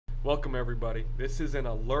Welcome everybody. This is an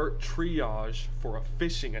alert triage for a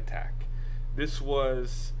phishing attack. This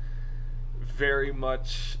was very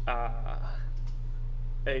much a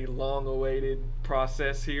long-awaited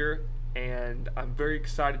process here, and I'm very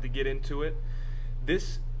excited to get into it.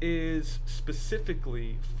 This is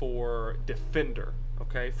specifically for Defender,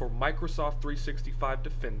 okay? For Microsoft 365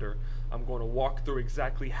 Defender. I'm going to walk through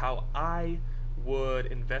exactly how I would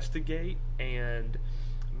investigate and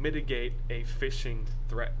mitigate a phishing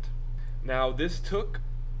threat. Now, this took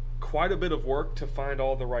quite a bit of work to find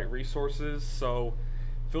all the right resources, so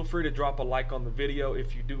feel free to drop a like on the video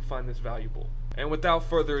if you do find this valuable. And without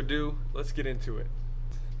further ado, let's get into it.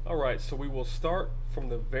 Alright, so we will start from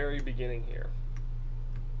the very beginning here.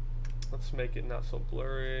 Let's make it not so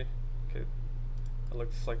blurry. Okay, that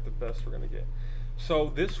looks like the best we're going to get.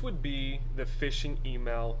 So this would be the phishing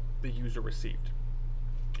email the user received.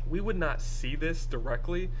 We would not see this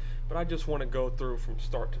directly, but I just want to go through from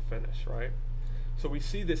start to finish, right? So we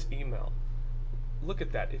see this email. Look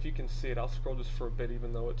at that. If you can see it, I'll scroll just for a bit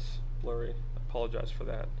even though it's blurry. I apologize for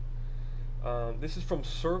that. This is from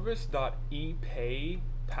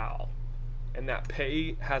service.epaypal, and that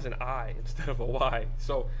pay has an I instead of a Y.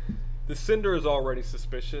 So the sender is already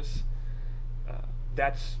suspicious.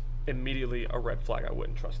 That's immediately a red flag. I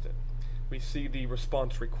wouldn't trust it. We see the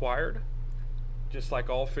response required. Just like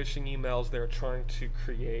all phishing emails, they're trying to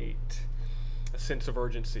create a sense of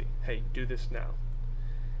urgency. Hey, do this now.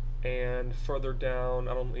 And further down,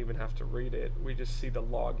 I don't even have to read it, we just see the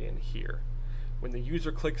login here. When the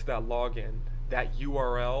user clicks that login, that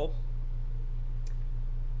URL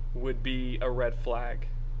would be a red flag,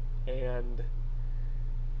 and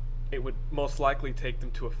it would most likely take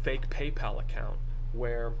them to a fake PayPal account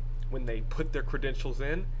where when they put their credentials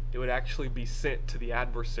in, it would actually be sent to the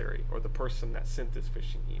adversary or the person that sent this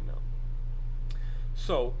phishing email.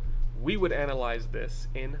 So we would analyze this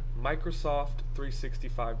in Microsoft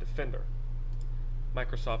 365 Defender.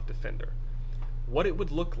 Microsoft Defender. What it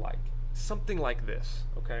would look like, something like this,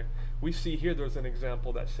 okay? We see here there's an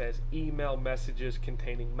example that says email messages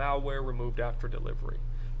containing malware removed after delivery.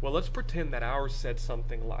 Well, let's pretend that ours said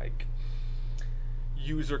something like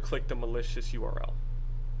user clicked a malicious URL.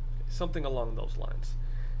 Something along those lines.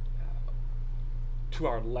 To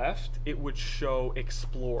our left, it would show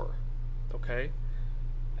Explore, okay?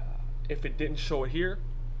 If it didn't show it here,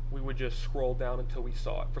 we would just scroll down until we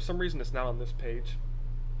saw it. For some reason, it's not on this page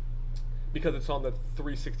because it's on the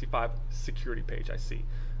 365 security page, I see.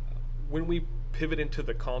 When we pivot into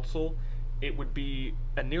the console, it would be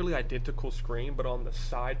a nearly identical screen, but on the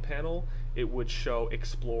side panel, it would show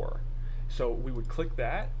Explore. So we would click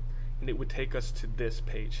that, and it would take us to this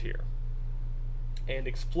page here. And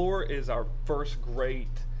Explore is our first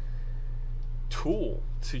great tool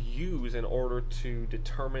to use in order to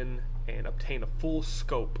determine and obtain a full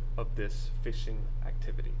scope of this phishing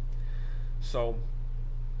activity. So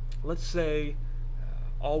let's say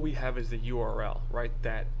all we have is the URL, right?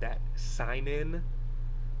 That sign in,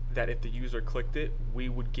 that if the user clicked it, we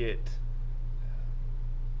would get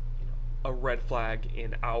a red flag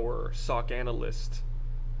in our SOC Analyst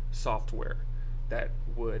software that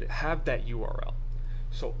would have that URL.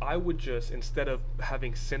 So I would just, instead of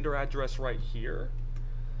having sender address right here,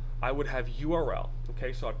 I would have URL.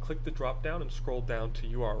 Okay, so I'd click the drop down and scroll down to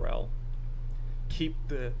URL, keep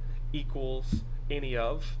the equals any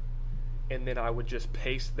of, and then I would just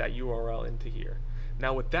paste that URL into here.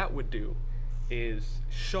 Now what that would do is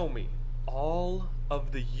show me all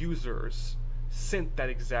of the users sent that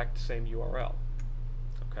exact same URL.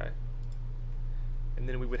 Okay, and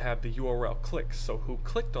then we would have the URL clicks. So who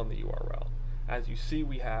clicked on the URL? As you see,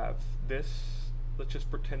 we have this. Let's just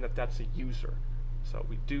pretend that that's a user. So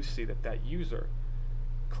we do see that that user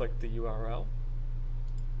clicked the URL.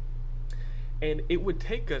 And it would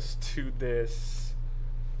take us to this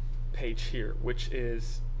page here, which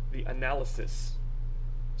is the analysis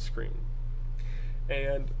screen.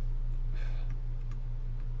 And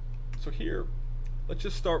so here, let's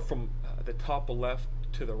just start from the top left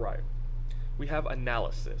to the right. We have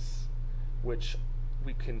analysis, which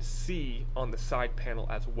we can see on the side panel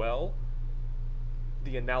as well.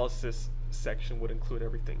 The analysis section would include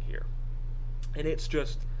everything here. And it's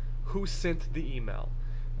just who sent the email,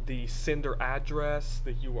 the sender address,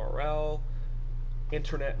 the URL,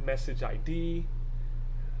 internet message ID,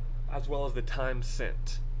 as well as the time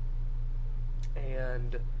sent.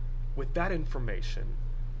 And with that information,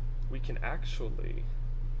 we can actually,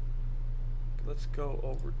 let's go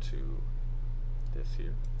over to this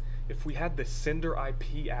here. If we had the sender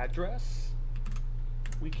IP address,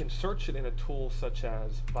 we can search it in a tool such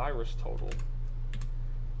as VirusTotal,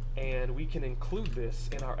 and we can include this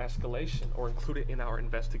in our escalation or include it in our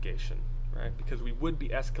investigation, right? Because we would be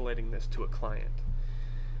escalating this to a client.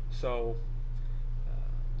 So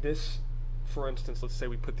this, for instance, let's say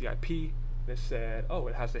we put the IP and it said, oh,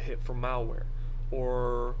 it has a hit for malware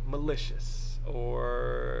or malicious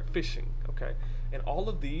or phishing, okay? And all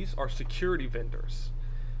of these are security vendors.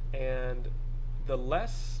 And the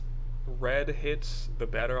less red hits, the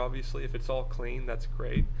better, obviously. If it's all clean, that's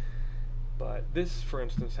great. But this, for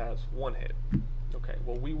instance, has one hit. Okay,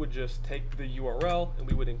 well, we would just take the URL and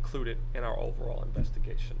we would include it in our overall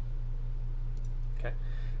investigation. Okay,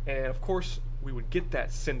 and of course, we would get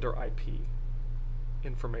that sender IP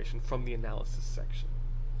information from the analysis section.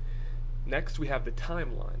 Next, we have the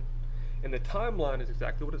timeline. And the timeline is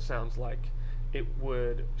exactly what it sounds like. It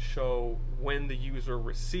would show when the user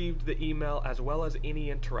received the email as well as any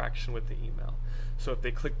interaction with the email. So if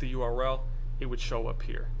they click the URL, it would show up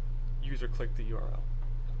here. User clicked the URL.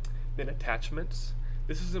 Then attachments.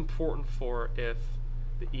 This is important for if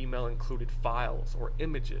the email included files or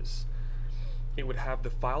images. It would have the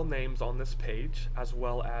file names on this page as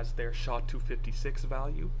well as their SHA-256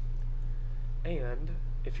 value. And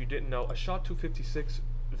if you didn't know, a SHA-256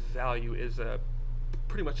 value is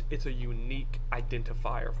pretty much it's a unique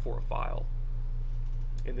identifier for a file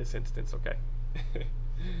in this instance, okay?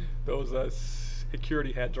 Those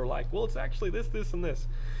security heads are like, well, it's actually this, this, and this.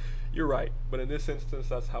 You're right, but in this instance,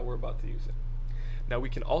 that's how we're about to use it. Now we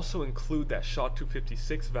can also include that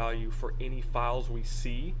SHA-256 value for any files we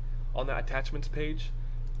see on the attachments page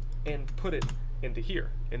and put it into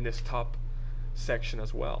here in this top section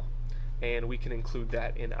as well. And we can include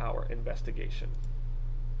that in our investigation.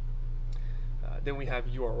 Then we have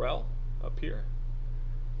URL up here.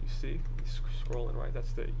 You see, scrolling right,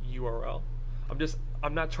 that's the URL.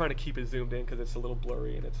 I'm not trying to keep it zoomed in because it's a little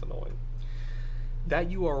blurry and it's annoying. That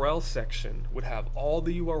URL section would have all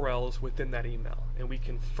the URLs within that email, and we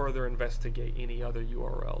can further investigate any other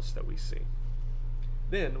URLs that we see.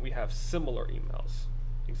 Then we have similar emails,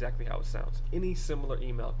 exactly how it sounds. Any similar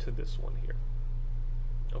email to this one here.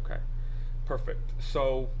 Okay, perfect.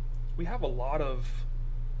 So we have a lot of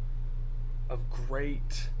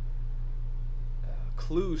great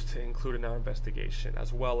clues to include in our investigation,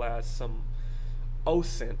 as well as some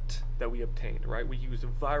OSINT that we obtained, right? We use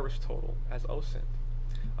VirusTotal as OSINT.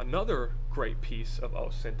 Another great piece of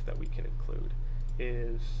OSINT that we can include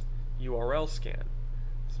is URL scan.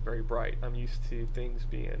 It's very bright. I'm used to things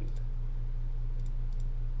being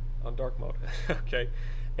on dark mode, okay?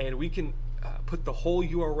 And we can put the whole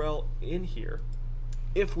URL in here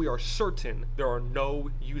if we are certain there are no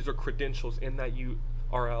user credentials in that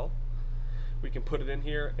URL. We can put it in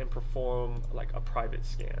here and perform like a private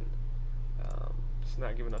scan. It's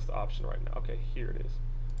not giving us the option right now. Okay, here it is,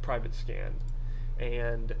 private scan.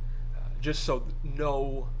 And just so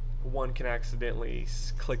no one can accidentally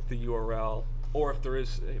click the URL, or if there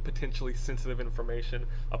is potentially sensitive information,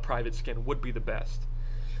 a private scan would be the best.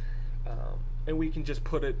 And we can just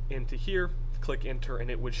put it into here, click enter,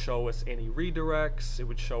 and it would show us any redirects. It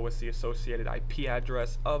would show us the associated IP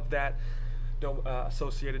address of that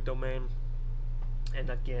associated domain. And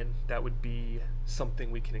again, that would be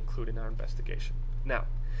something we can include in our investigation. Now,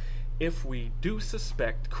 if we do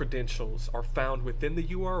suspect credentials are found within the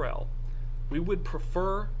URL, we would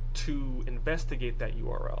prefer to investigate that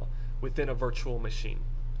URL within a virtual machine,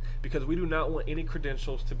 because we do not want any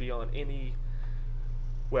credentials to be on any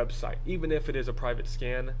website. Even if it is a private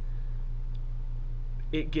scan,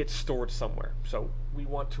 it gets stored somewhere. So we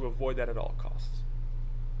want to avoid that at all costs.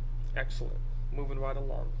 Excellent. Moving right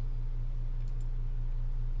along.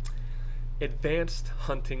 Advanced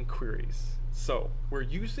hunting queries. So we're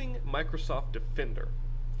using Microsoft Defender.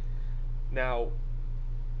 Now,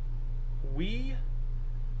 we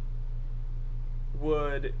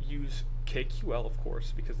would use KQL, of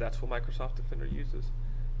course, because that's what Microsoft Defender uses.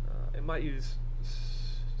 It might use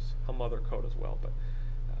some other code as well, but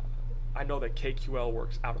I know that KQL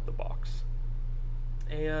works out of the box.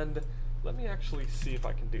 And let me actually see if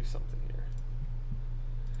I can do something here.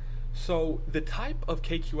 So the type of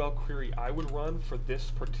KQL query I would run for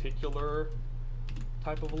this particular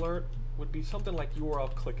type of alert would be something like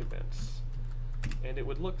URL click events. And it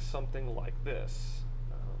would look something like this,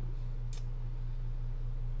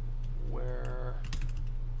 where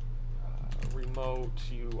remote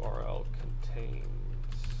URL contains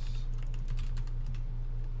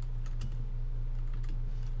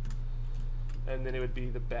and then it would be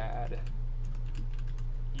the bad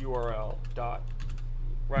URL dot,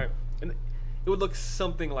 right? And it would look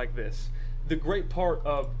something like this. The great part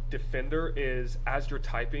of Defender is as you're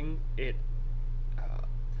typing, it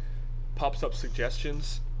pops up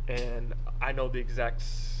suggestions, and I know the exact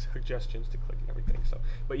suggestions to click and everything. So,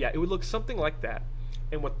 but yeah, it would look something like that.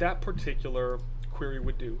 And what that particular query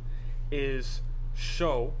would do is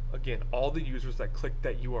show, again, all the users that clicked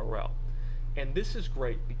that URL. And this is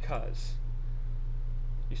great because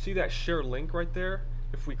you see that share link right there?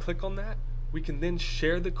 If we click on that, we can then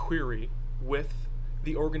share the query with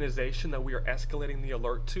the organization that we are escalating the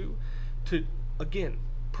alert to again,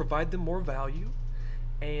 provide them more value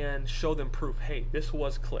and show them proof, hey, this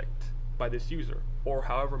was clicked by this user, or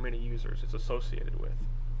however many users it's associated with.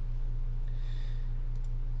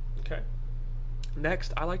 Okay.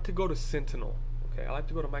 Next, I like to go to Sentinel. Okay, I like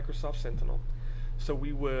to go to Microsoft Sentinel. So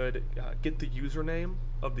we would get the username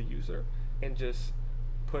of the user and just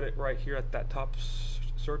put it right here at that top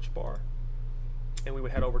search bar, and we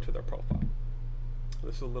would head over to their profile.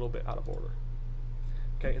 This is a little bit out of order.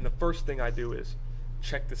 Okay, and the first thing I do is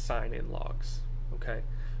check the sign-in logs. Okay,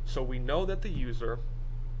 so we know that the user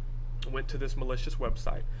went to this malicious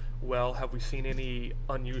website. Well, have we seen any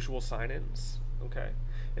unusual sign-ins? Okay,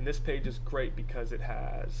 and this page is great because it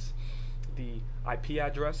has the IP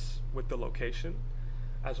address with the location,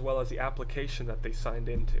 as well as the application that they signed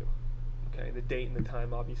into. Okay, the date and the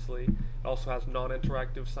time, obviously. It also has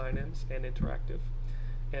non-interactive sign-ins and interactive.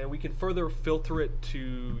 And we can further filter it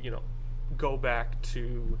to, you know, go back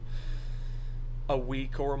to a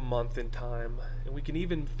week or a month in time. And we can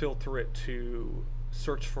even filter it to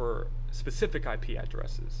search for specific IP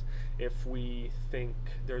addresses. If we think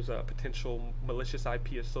there's a potential malicious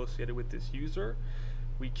IP associated with this user,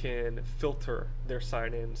 we can filter their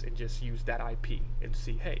sign-ins and just use that IP and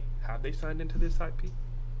see, hey, have they signed into this IP?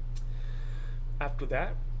 After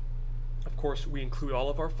that, of course, we include all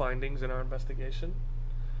of our findings in our investigation.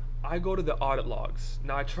 I go to the audit logs.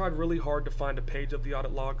 Now, I tried really hard to find a page of the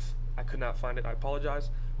audit logs. I could not find it, I apologize,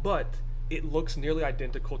 but it looks nearly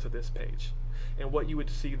identical to this page. And what you would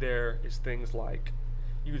see there is things like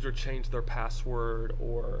user changed their password,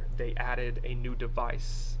 or they added a new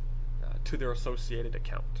device to their associated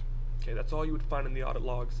account. Okay, that's all you would find in the audit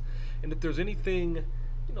logs. And if there's anything,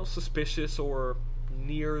 you know, suspicious or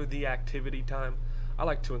near the activity time, I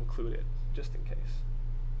like to include it just in case.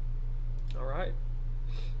 All right.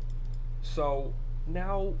 So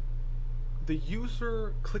now the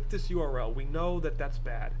user clicked this URL. We know that that's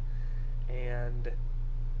bad, and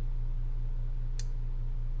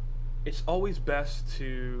it's always best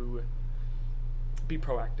to be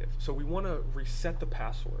proactive. So we want to reset the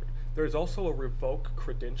password. There's also a revoke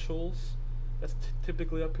credentials. That's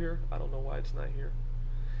typically up here. I don't know why it's not here.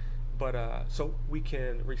 But so we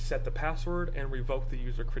can reset the password and revoke the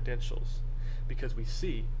user credentials, because we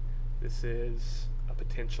see this is a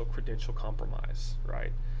potential credential compromise,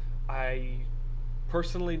 right? I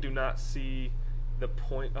personally do not see the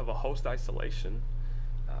point of a host isolation.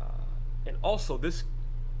 And also, this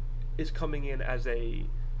is coming in as a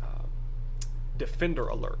Defender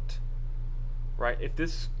alert, right? If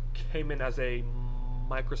this came in as a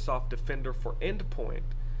Microsoft Defender for endpoint,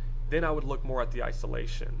 then I would look more at the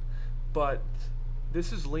isolation. But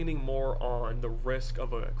this is leaning more on the risk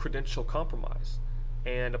of a credential compromise,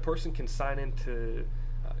 and a person can sign into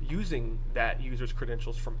using that user's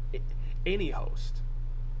credentials from any host.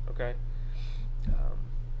 Okay,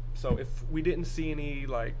 so if we didn't see any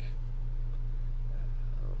like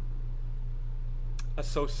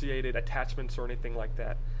associated attachments or anything like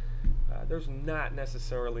that, there's not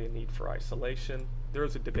necessarily a need for isolation. There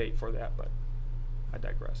is a debate for that, but I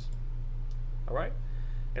digress. All right.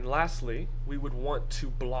 And lastly, we would want to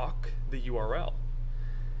block the URL.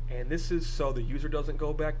 And this is so the user doesn't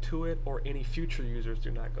go back to it, or any future users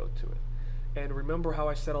do not go to it. And remember how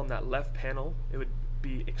I said on that left panel, it would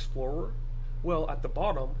be Explorer? Well, at the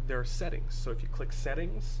bottom, there are settings. So if you click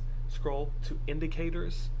Settings, scroll to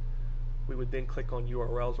Indicators, we would then click on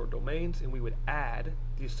URLs or domains, and we would add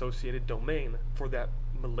the associated domain for that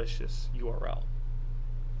malicious URL.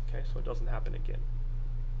 Okay, so it doesn't happen again.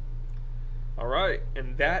 All right,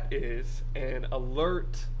 and that is an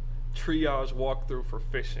alert triage walkthrough for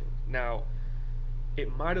phishing. Now,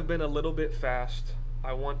 it might have been a little bit fast.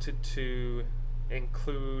 I wanted to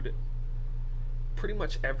include pretty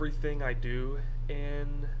much everything I do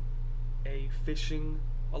in a phishing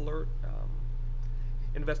alert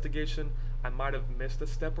investigation. I might have missed a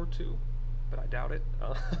step or two, but I doubt it.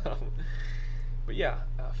 But yeah,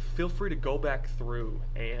 feel free to go back through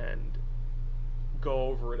and go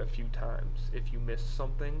over it a few times if you missed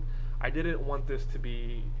something. I didn't want this to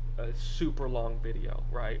be a super long video,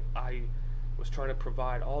 right? I was trying to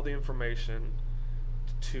provide all the information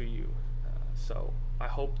to you. So I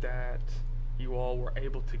hope that you all were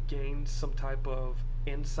able to gain some type of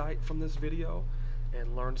insight from this video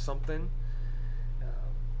and learn something.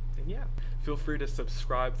 And yeah, feel free to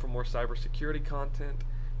subscribe for more cybersecurity content,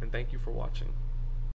 and thank you for watching.